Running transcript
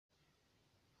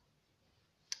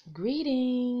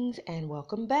Greetings and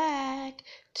welcome back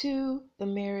to the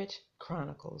Marriage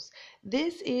Chronicles.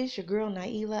 This is your girl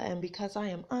Naila, and because I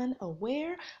am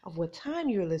unaware of what time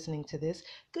you're listening to this,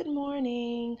 good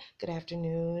morning, good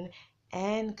afternoon,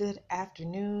 and good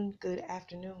afternoon,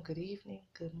 good evening,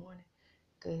 good morning,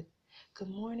 good good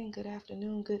morning, good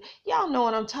afternoon, good y'all know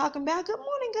what I'm talking about. Good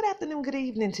morning, good afternoon, good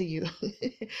evening to you.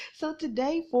 So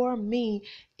today for me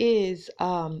is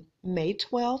May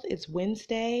 12th. It's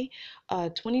Wednesday,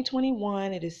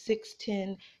 2021. It is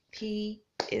 6:10 p.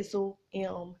 Izzle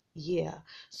M. Yeah.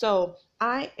 So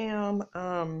I am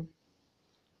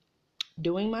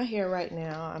doing my hair right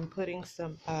now. I'm putting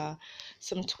some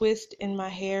twist in my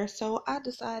hair. So I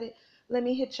decided let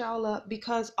me hit y'all up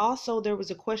because also there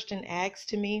was a question asked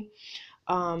to me.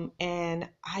 And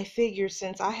I figure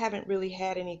since I haven't really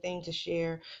had anything to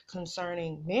share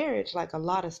concerning marriage, like a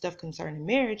lot of stuff concerning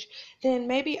marriage, then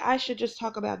maybe I should just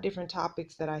talk about different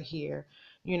topics that I hear.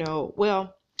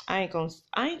 Well, I ain't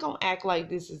gonna act like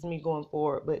this is me going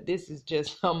forward, but this is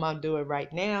just something I'm doing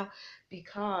right now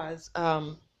because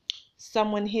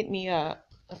someone hit me up.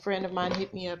 A friend of mine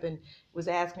hit me up and was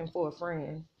asking for a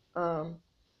friend. Um,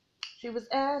 she was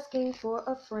asking for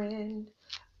a friend.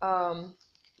 Um,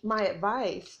 my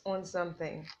advice on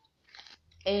something.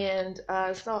 And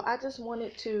so I just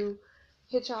wanted to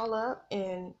hit y'all up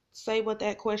and say what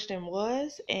that question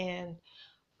was and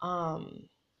um,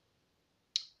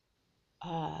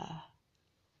 uh,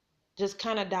 just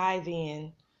kind of dive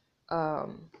in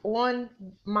on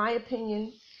my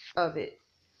opinion of it.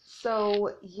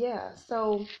 So, yeah,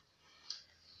 so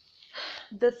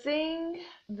the thing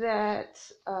that,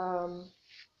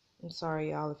 I'm sorry,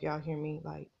 y'all, if y'all hear me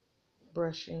like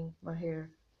brushing my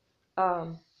hair.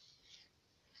 Um,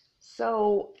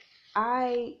 so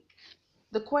I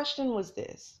The question was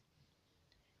this: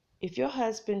 if your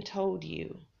husband told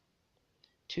you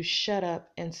to shut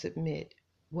up and submit,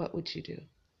 what would you do?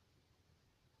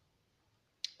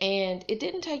 And it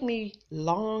didn't take me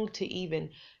long to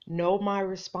even know my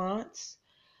response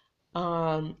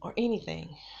or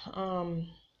anything. Um,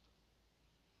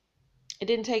 it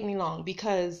didn't take me long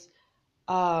because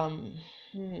um,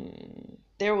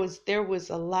 there was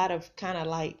a lot of kind of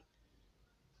like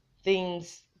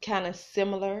things kind of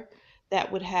similar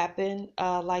that would happen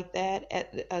like that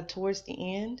at towards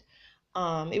the end.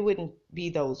 It wouldn't be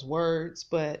those words,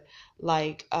 but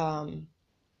like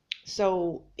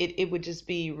so it would just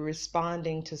be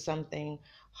responding to something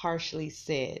harshly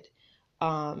said.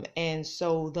 And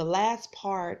so the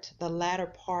latter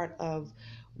part of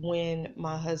when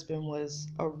my husband was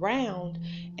around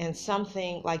and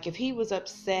something like if he was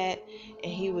upset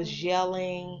and he was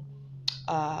yelling,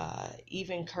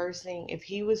 even cursing, if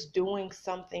he was doing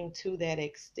something to that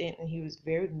extent and he was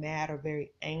very mad or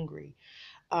very angry,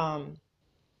 um,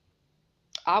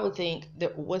 I would think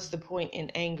that what's the point in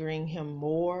angering him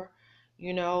more?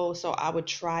 So I would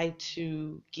try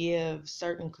to give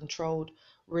certain controlled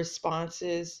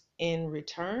responses in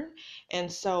return.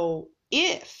 And so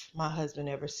if my husband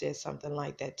ever says something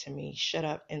like that to me, shut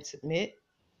up and submit.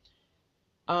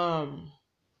 Um,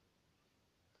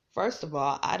 First of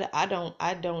all, I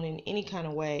don't in any kind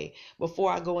of way,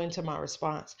 before I go into my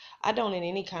response, I don't in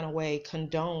any kind of way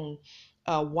condone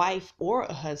a wife or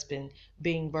a husband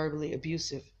being verbally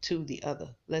abusive to the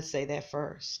other. Let's say that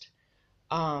first.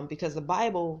 Because the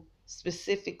Bible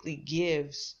specifically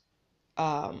gives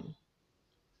um,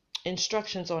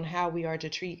 instructions on how we are to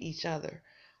treat each other.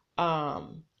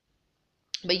 Um,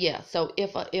 but yeah, so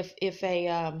if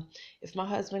my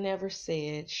husband ever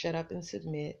said shut up and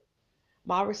submit,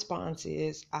 my response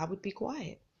is I would be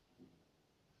quiet.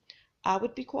 I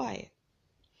would be quiet.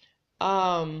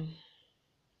 Um,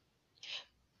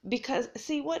 because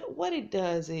see what it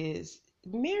does is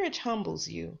marriage humbles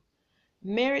you.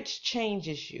 Marriage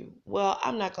changes you. Well,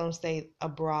 I'm not going to say a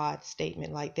broad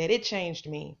statement like that. It changed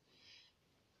me.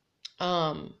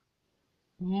 Um,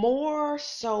 More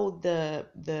so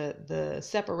the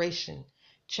separation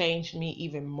changed me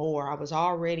even more. I was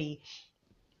already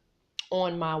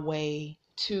on my way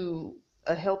to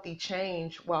a healthy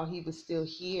change while he was still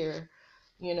here,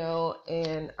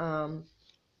 and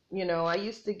I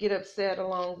used to get upset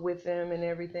along with him and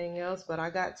everything else, but I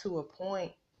got to a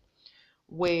point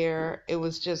where it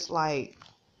was just like,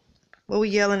 what we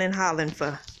yelling and hollering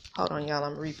for? Hold on, y'all,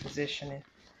 I'm repositioning.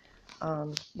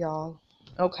 Y'all.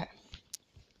 Okay.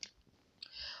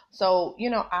 So,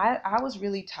 I was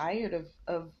really tired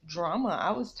of drama.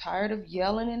 I was tired of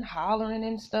yelling and hollering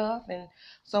and stuff. And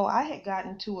so I had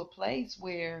gotten to a place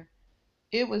where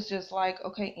it was just like,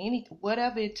 okay,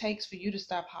 whatever it takes for you to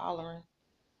stop hollering,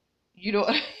 you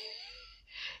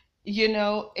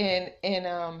know, and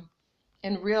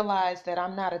and realize that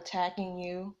I'm not attacking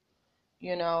you.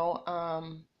 You know,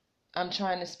 I'm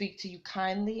trying to speak to you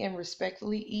kindly and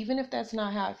respectfully, even if that's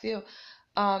not how I feel.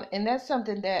 And that's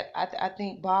something that I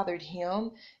think bothered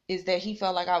him, is that he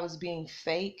felt like I was being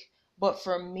fake. But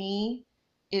for me,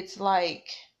 it's like,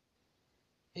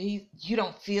 you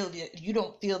don't feel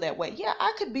that way. Yeah,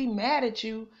 I could be mad at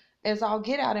you as I'll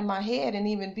get out in my head and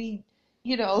even be,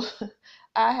 you know,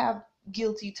 I have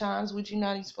guilty times, which you're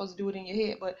not even supposed to do it in your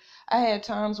head, but I had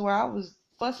times where I was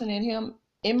fussing at him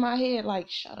in my head, like,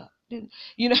 shut up, dude,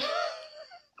 you know.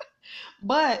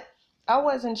 But I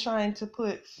wasn't trying to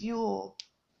put fuel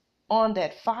on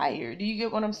that fire. Do you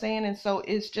get what I'm saying? And so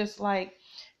it's just like,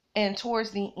 and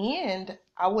towards the end,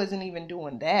 I wasn't even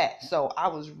doing that. So I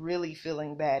was really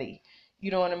feeling batty.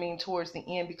 You know what I mean? Towards the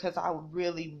end, because I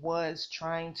really was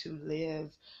trying to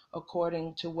live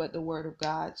according to what the Word of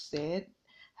God said,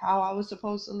 how I was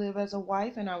supposed to live as a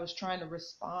wife, and I was trying to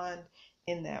respond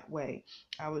in that way.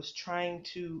 I was trying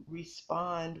to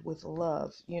respond with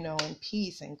love, and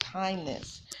peace and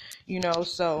kindness,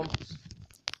 so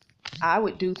I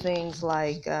would do things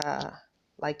like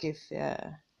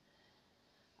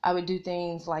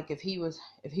if he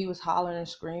was hollering and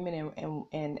screaming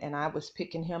and I was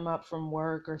picking him up from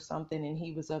work or something, and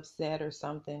he was upset or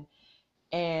something,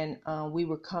 and we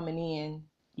were coming in,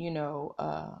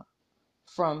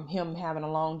 from him having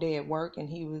a long day at work, and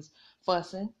he was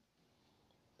fussing,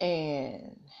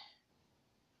 and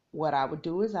what I would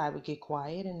do is I would get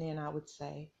quiet, and then I would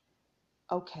say,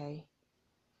 okay,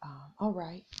 all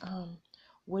right,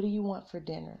 what do you want for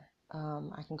dinner?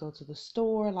 I can go to the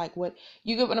store. Like, what,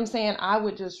 you get what I'm saying? I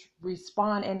would just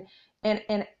respond.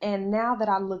 And now that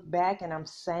I look back and I'm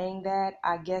saying that,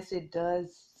 I guess it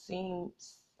does seem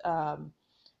um,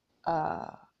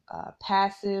 uh,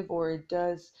 passive, or it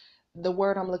does, the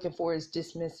word I'm looking for is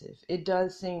dismissive. It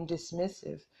does seem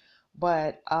dismissive,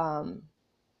 but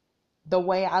the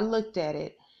way I looked at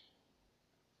it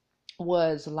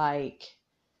was like,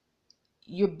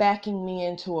 you're backing me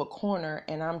into a corner,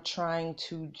 and I'm trying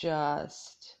to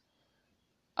just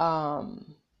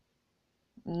um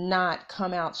not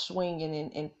come out swinging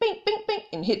and bing bing bing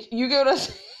and hit you. Get what I'm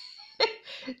saying?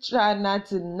 Try not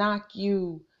to knock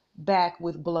you back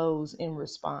with blows in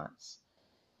response,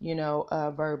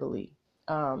 verbally.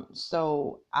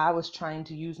 So I was trying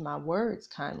to use my words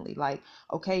kindly, like,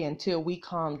 okay, until we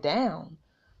calm down,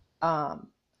 um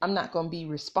I'm not going to be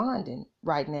responding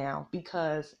right now,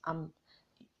 because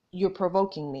you're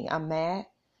provoking me. I'm mad.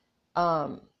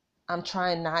 um I'm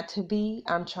trying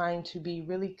to be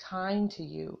really kind to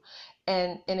you.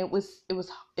 And it was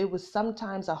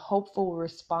sometimes a hopeful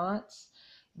response,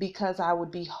 because I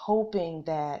would be hoping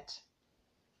that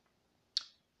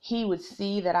he would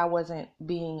see that I wasn't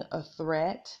being a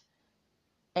threat,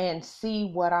 and see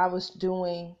what I was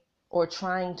doing or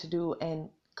trying to do, and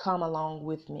come along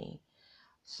with me.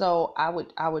 So I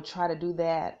would try to do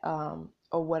that,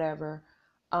 or whatever.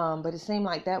 But it seemed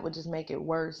like that would just make it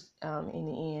worse, in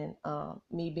the end.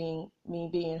 Me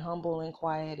being humble and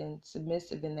quiet and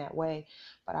submissive in that way.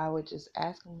 But I would just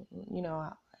ask him,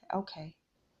 okay,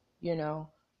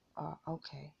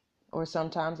 okay. Or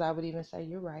sometimes I would even say,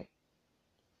 you're right.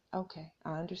 Okay,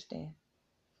 I understand.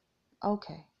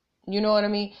 Okay. You know what I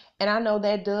mean? And I know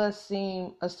that does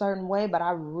seem a certain way, but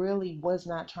I really was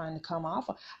not trying to come off.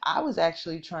 I was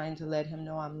actually trying to let him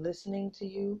know, I'm listening to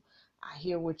you. I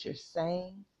hear what you're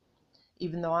saying.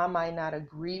 Even though I might not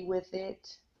agree with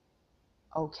it,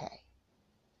 okay.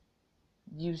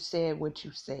 You said what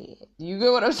you said. You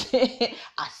get what I'm saying?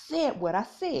 I said what I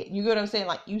said. You get what I'm saying?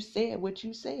 Like, you said what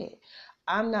you said.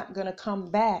 I'm not going to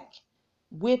come back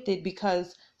with it,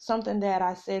 because something that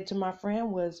I said to my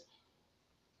friend was,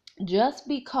 just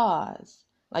because,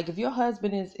 like, if your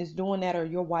husband is doing that, or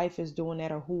your wife is doing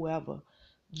that, or whoever,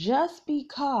 just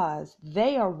because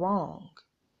they are wrong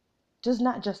does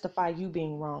not justify you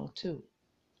being wrong too.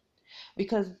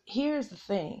 Because here's the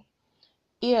thing,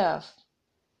 if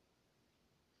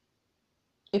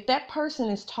that person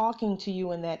is talking to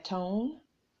you in that tone,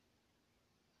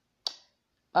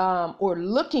 or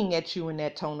looking at you in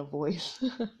that tone of voice,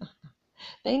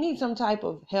 they need some type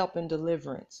of help and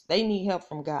deliverance. They need help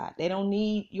from God. They don't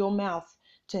need your mouth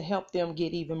to help them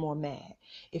get even more mad.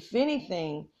 If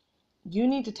anything, you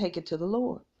need to take it to the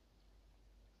Lord.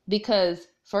 Because,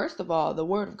 first of all, the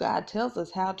Word of God tells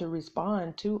us how to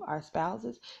respond to our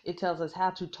spouses. It tells us how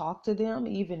to talk to them,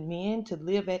 even men, to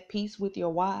live at peace with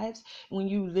your wives. When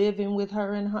you live in with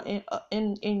her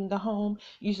in the home,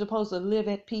 you're supposed to live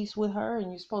at peace with her,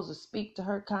 and you're supposed to speak to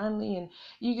her kindly. And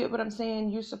you get what I'm saying?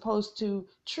 You're supposed to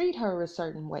treat her a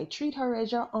certain way. Treat her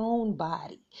as your own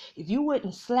body. If you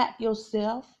wouldn't slap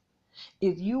yourself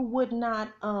If you would not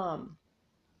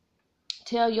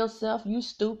tell yourself you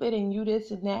stupid and you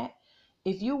this and that,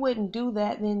 if you wouldn't do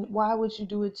that, then why would you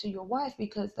do it to your wife?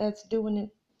 Because that's doing it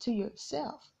to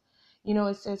yourself. You know,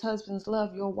 it says husbands,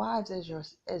 love your wives as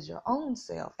your own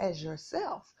self, as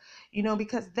yourself. You know,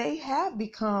 because they have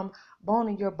become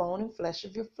bone of your bone and flesh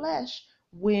of your flesh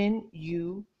when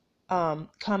you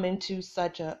come into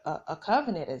such a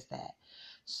covenant as that.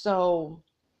 So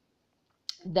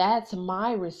that's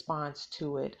my response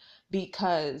to it,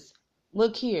 because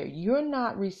look here, you're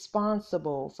not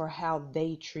responsible for how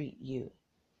they treat you.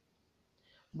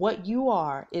 What you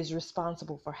are is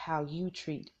responsible for how you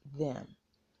treat them.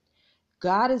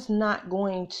 God is not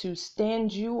going to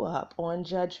stand you up on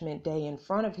judgment day in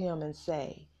front of him and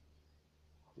say,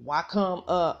 why come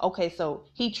okay, so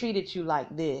he treated you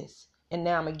like this and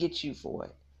now I'm gonna get you for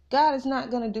it. God is not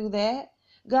gonna do that.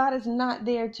 God is not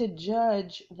there to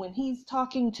judge. When he's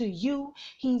talking to you,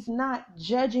 he's not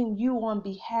judging you on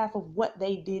behalf of what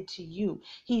they did to you.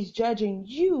 He's judging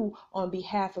you on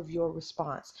behalf of your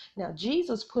response. Now,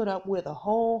 Jesus put up with a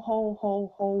whole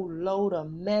load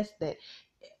of mess that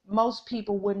most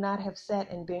people would not have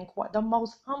sat and been quiet. The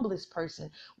most humblest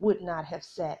person would not have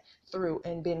sat through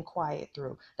and been quiet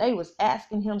through. They was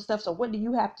asking him stuff. So what do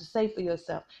you have to say for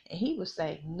yourself? And he was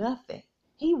saying nothing.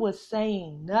 He was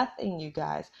saying nothing, you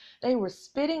guys. They were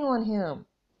spitting on him.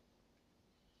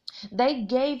 They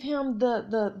gave him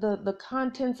the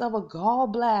contents of a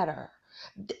gallbladder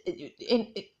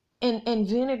and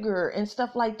vinegar and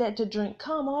stuff like that to drink.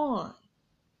 Come on.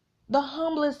 The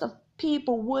humblest of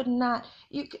people would not.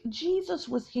 Jesus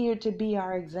was here to be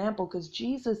our example, because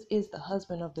Jesus is the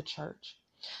husband of the church.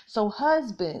 So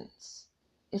husbands,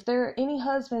 if there are any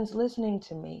husbands listening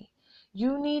to me,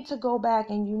 you need to go back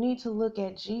and you need to look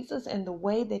at Jesus and the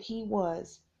way that he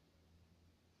was,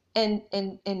 and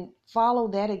follow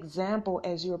that example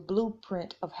as your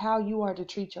blueprint of how you are to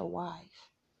treat your wife.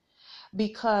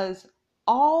 Because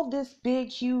all this big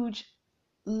huge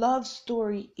love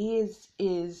story is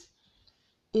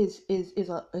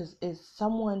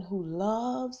someone who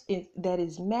loves, that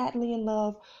is madly in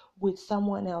love with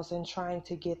someone else and trying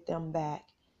to get them back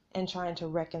and trying to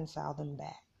reconcile them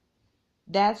back.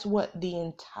 That's what this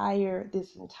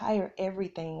entire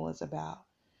everything was about.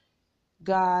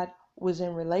 God was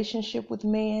in relationship with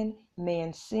man.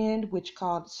 Man sinned, which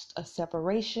caused a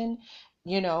separation.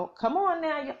 You know, come on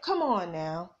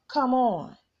now.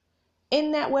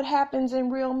 Isn't that what happens in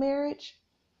real marriage?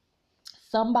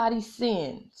 Somebody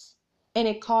sins and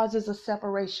it causes a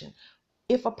separation.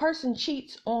 If a person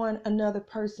cheats on another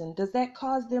person, does that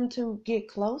cause them to get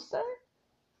closer?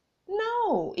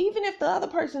 No. Even if the other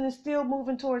person is still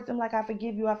moving towards them like, I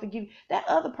forgive you, that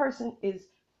other person is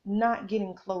not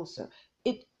getting closer.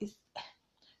 It is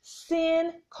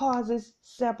sin causes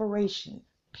separation,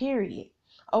 period.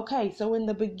 Okay, so in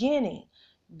the beginning,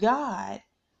 God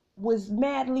was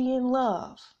madly in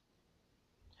love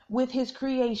with his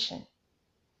creation.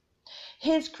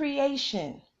 His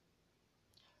creation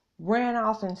ran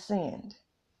off and sinned,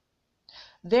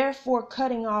 therefore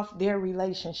cutting off their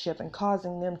relationship and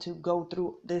causing them to go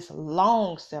through this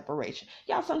long separation.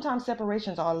 Y'all, sometimes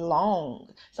separations are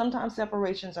long. Sometimes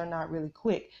separations are not really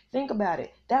quick. Think about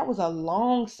it. That was a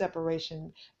long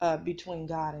separation between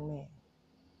God and man.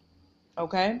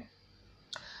 Okay?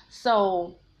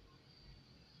 So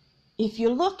if you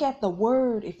look at the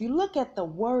word, if you look at the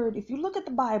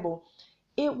Bible,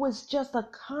 it was just a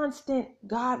constant.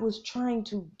 God was trying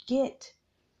to get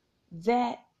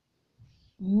that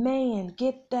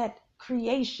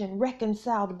creation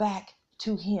reconciled back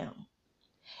to him.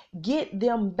 Get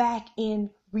them back in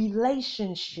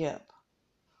relationship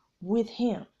with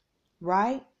him,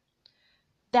 right?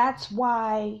 That's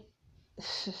why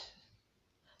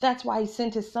he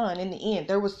sent his son in the end.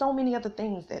 There were so many other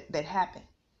things that happened,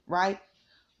 right?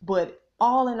 But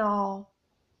all in all,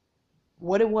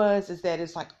 what it was is that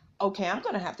it's like, okay, I'm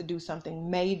going to have to do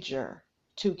something major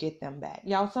to get them back.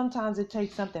 Y'all, sometimes it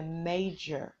takes something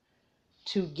major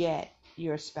to get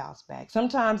your spouse back.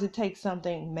 Sometimes it takes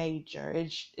something major.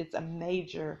 It's a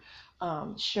major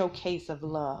showcase of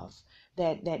love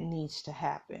that needs to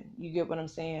happen. You get what I'm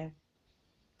saying?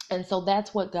 And so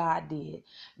that's what God did.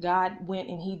 God went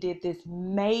and he did this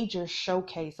major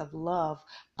showcase of love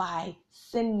by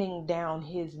sending down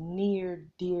his near,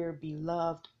 dear,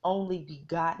 beloved, only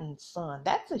begotten son.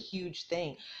 That's a huge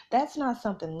thing. That's not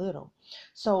something little.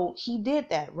 So he did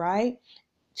that, right?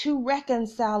 To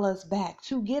reconcile us back,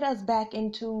 to get us back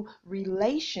into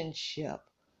relationship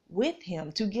with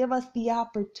him, to give us the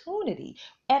opportunity.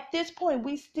 At this point,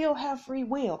 we still have free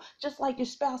will, just like your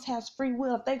spouse has free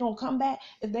will. If they're going to come back,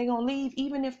 if they're going to leave,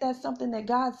 even if that's something that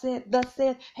God said, thus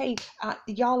said, hey,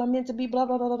 y'all are meant to be blah,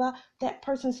 blah, blah, blah, blah, that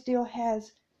person still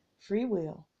has free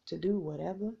will to do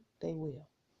whatever they will,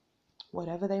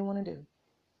 whatever they want to do.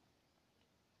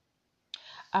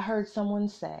 I heard someone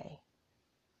say,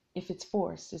 if it's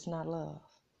forced, it's not love.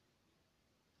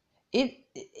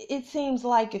 It seems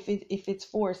like if it's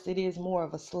forced, it is more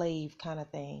of a slave kind of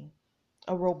thing,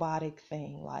 a robotic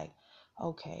thing. Like,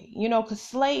 okay, because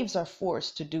slaves are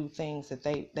forced to do things that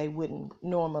they wouldn't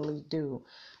normally do,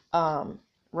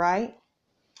 right?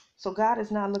 So God is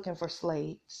not looking for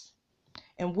slaves,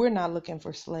 and we're not looking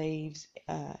for slaves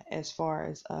as far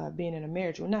as being in a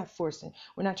marriage. We're not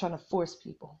trying to force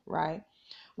people, right?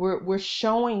 We're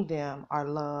showing them our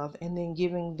love and then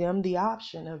giving them the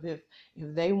option of if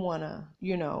they want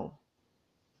to,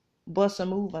 bust a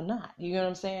move or not. You know what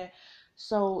I'm saying?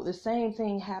 So the same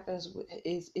thing happens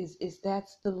is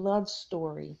that's the love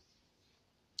story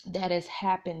that has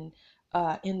happened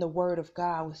in the Word of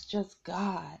God. It's just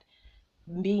God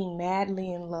being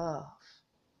madly in love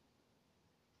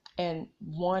and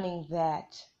wanting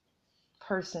that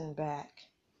person back,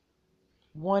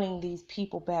 wanting these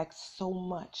people back so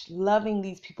much, loving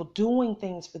these people, doing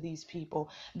things for these people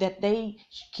that they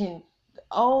can,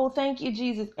 oh, thank you,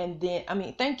 Jesus. And then,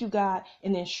 thank you, God.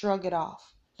 And then shrug it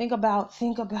off. Think about,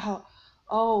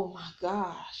 oh my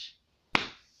gosh.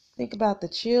 Think about the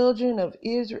children of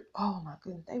Israel. Oh my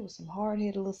goodness. They were some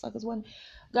hard-headed little suckers, wasn't they?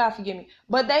 God forgive me.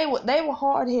 But they were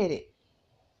hard-headed.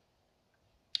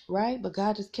 Right? But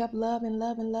God just kept loving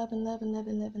them.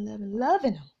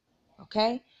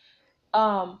 Okay?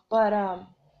 But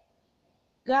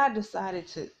God decided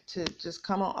to just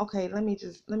come on. Okay, let me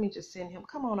just send him.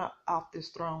 Come on up off this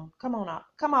throne. Come on up.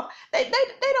 Come up. They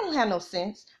don't have no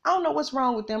sense. I don't know what's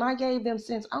wrong with them. I gave them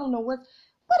sense. I don't know what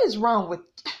is wrong with.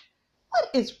 What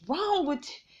is wrong with?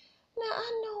 Now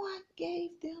I know I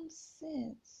gave them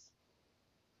sense.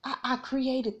 I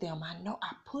created them. I know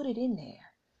I put it in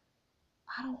there.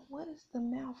 What is the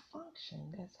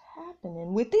malfunction that's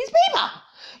happening with these people?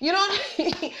 You know what I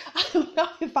mean? I don't know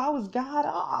if I was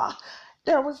God.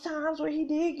 There was times where he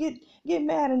did get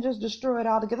mad and just destroy it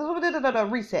all together.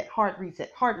 Reset, hard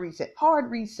reset.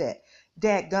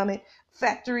 Dadgummit.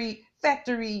 Factory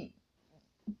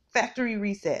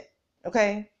reset.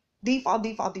 Okay? Default.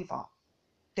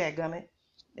 Dadgummit.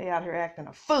 They out here acting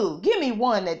a fool. Give me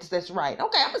one that's right.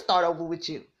 Okay, I'm gonna start over with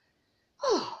you.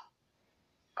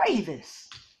 Gravis.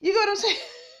 You get what I'm saying?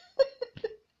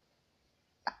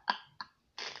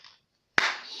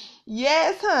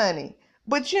 Yes, honey.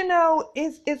 But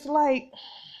it's like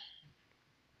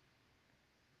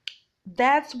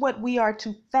that's what we are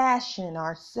to fashion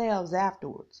ourselves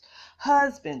afterwards.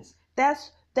 Husbands,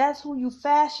 that's who you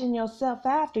fashion yourself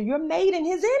after. You're made in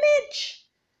his image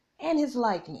and his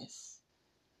likeness.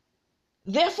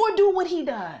 Therefore, do what he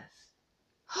does.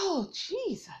 Oh,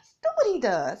 Jesus. Do what he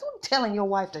does. I'm telling your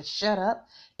wife to shut up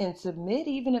and submit,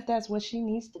 even if that's what she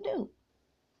needs to do.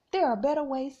 There are better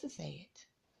ways to say it.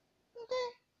 Okay?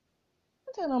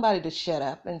 Don't tell nobody to shut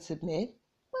up and submit.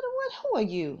 Who are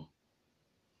you?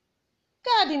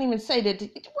 God didn't even say that.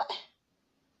 What?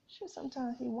 Sure,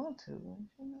 sometimes he want to.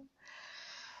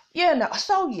 Yeah, no.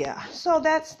 So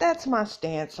that's my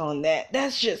stance on that.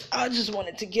 I just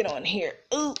wanted to get on here.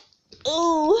 Ooh,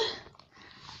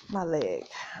 my leg.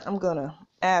 I'm gonna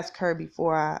ask her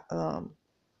before I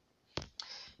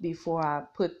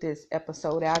put this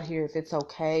episode out here if it's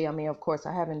okay. Of course,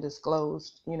 I haven't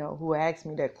disclosed, who asked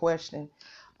me that question.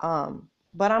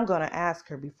 But I'm gonna ask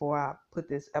her before I put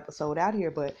this episode out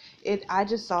here. But I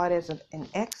just saw it as an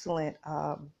excellent.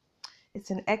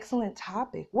 It's an excellent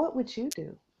topic. What would you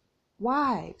do?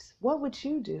 Wives, what would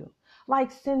you do?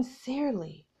 Like,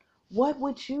 sincerely, what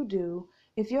would you do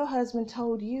if your husband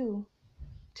told you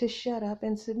to shut up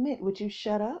and submit? Would you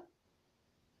shut up?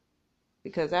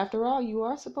 Because after all, you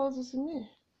are supposed to submit.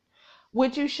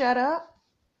 Would you shut up?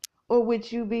 Or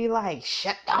would you be like,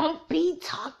 don't be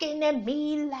talking to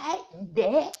me like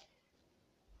that.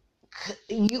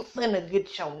 You finna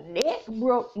get your neck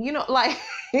broke. Like,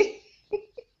 let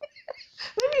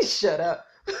me shut up.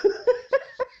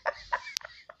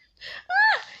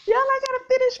 Y'all, I gotta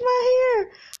finish my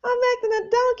hair. I'm acting a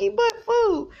donkey butt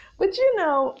fool. But you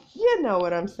know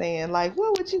what I'm saying. Like,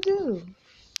 what would you do?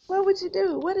 What would you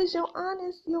do? What is your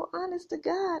honest to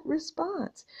God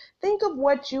response? Think of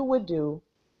what you would do.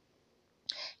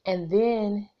 And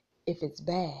then if it's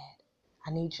bad,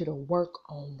 I need you to work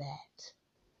on that.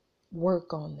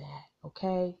 Work on that,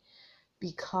 okay?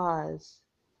 Because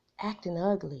acting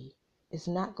ugly is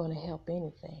not going to help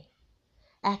anything.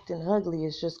 acting ugly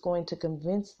is just going to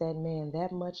convince that man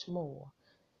that much more.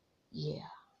 Yeah,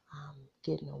 I'm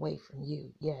getting away from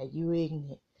you. Yeah, you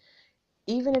ignorant.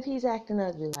 Even if he's acting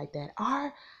ugly like that,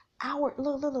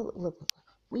 look.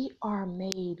 We are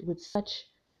made with such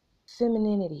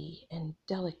femininity and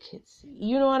delicacy.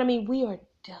 You know what I mean? We are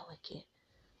delicate.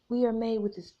 We are made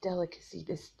with this delicacy,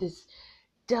 this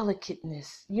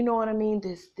delicateness. You know what I mean?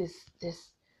 This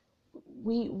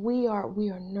we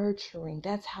are nurturing.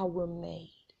 That's how we're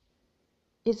made.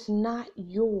 It's not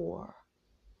your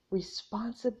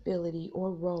responsibility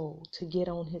or role to get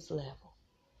on his level.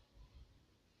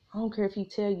 I don't care if he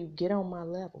tell you get on my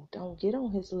level. Don't get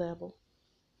on his level.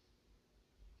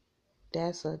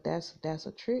 That's a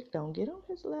trick. Don't get on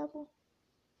his level.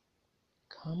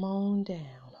 Come on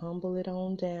down. Humble it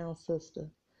on down,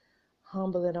 sister.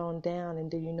 Humble it on down.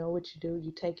 And do you know what you do?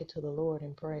 You take it to the Lord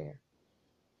in prayer.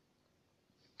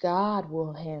 God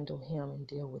will handle him and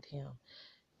deal with him.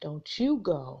 Don't you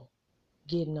go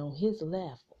getting on his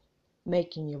level,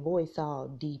 making your voice all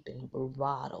deep and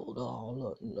bravadoed. Oh,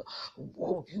 look,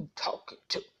 who you talking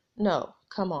to? No,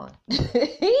 come on. That's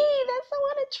so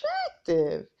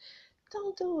unattractive.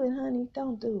 Don't do it, honey.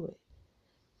 Don't do it.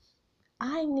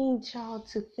 I need y'all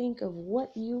to think of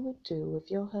what you would do if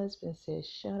your husband says,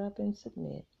 shut up and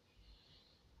submit.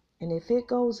 And if it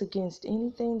goes against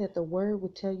anything that the word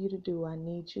would tell you to do, I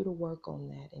need you to work on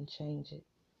that and change it.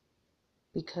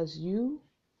 Because you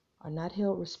are not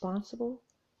held responsible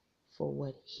for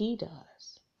what he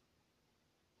does.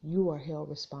 You are held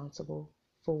responsible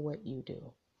for what you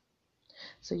do.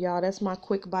 So y'all, that's my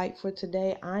quick bite for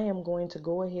today. I am going to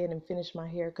go ahead and finish my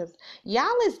hair because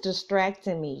y'all is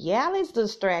distracting me. Y'all is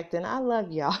distracting. I love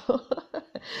y'all.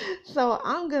 So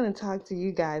I'm going to talk to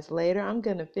you guys later. I'm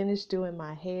going to finish doing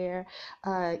my hair.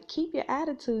 Keep your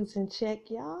attitudes in check,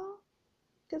 y'all,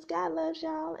 because God loves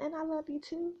y'all and I love you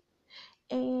too.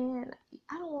 And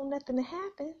I don't want nothing to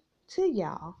happen to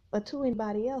y'all or to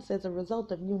anybody else as a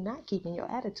result of you not keeping your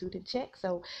attitude in check.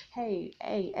 So, hey.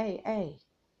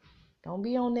 Don't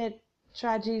be on that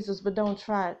try Jesus, but don't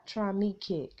try me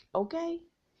kick, okay?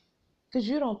 Because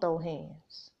you don't throw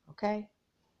hands, okay?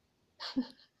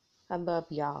 I love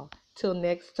y'all. Till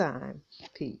next time.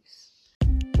 Peace.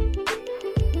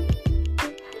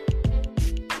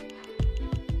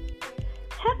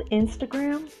 Have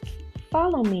Instagram?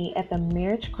 Follow me at the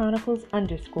Marriage Chronicles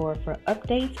 _ for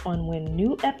updates on when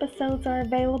new episodes are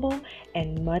available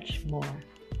and much more.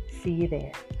 See you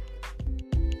there.